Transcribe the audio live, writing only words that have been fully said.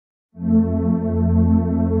Been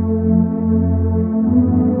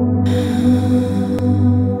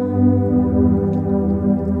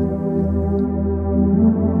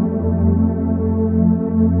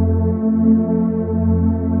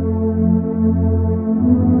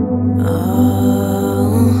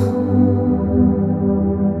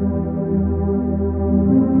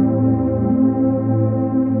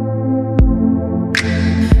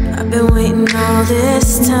waiting all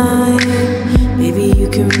this time. Maybe you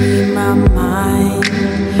can read my mind.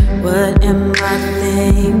 What am I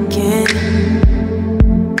thinking?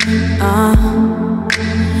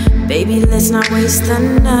 Baby, let's not waste the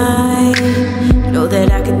night. Know that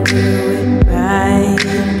I can do it right.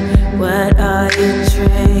 What are you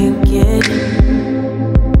drinking?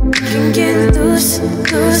 Can get loose,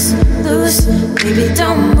 loose, loose. Baby,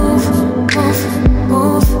 don't move, move,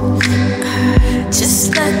 move.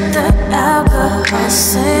 Just let the alcohol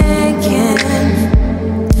sink in.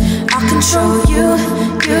 I'll control you,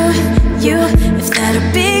 you. If that'll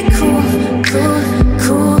be cool, cool,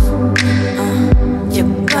 cool. Your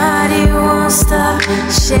body won't stop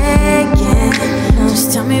shaking.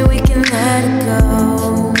 Just tell me we can let it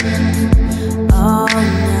go all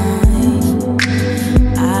night.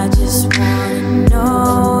 I just wanna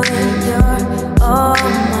know that you're all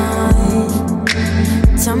mine.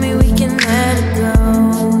 Tell me we can let it go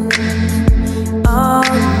all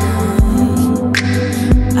night.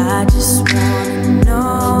 I just wanna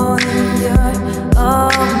know that you're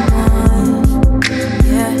all mine.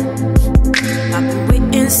 Yeah, I've been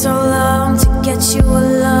waiting so long to get you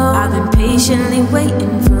alone. I've been patiently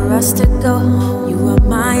waiting for us to go home. You are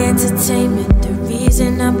my entertainment, the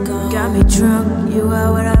reason I'm gone. Got me drunk, you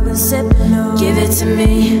are what I've been sipping on. Give it to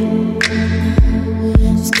me,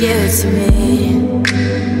 just give it to me.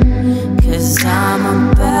 Cause I'm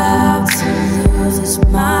about to lose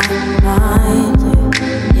my mind,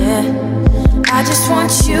 yeah. I just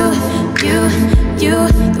want you,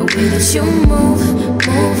 the way that you move,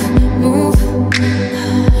 move, move.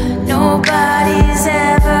 Nobody's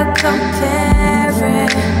ever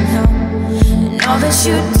comparing, no. And all that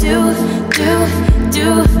you do,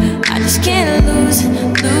 I just can't lose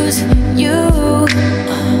you.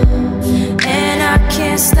 And I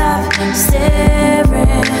can't stop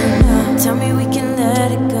staring. Tell me we can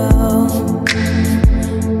let it go.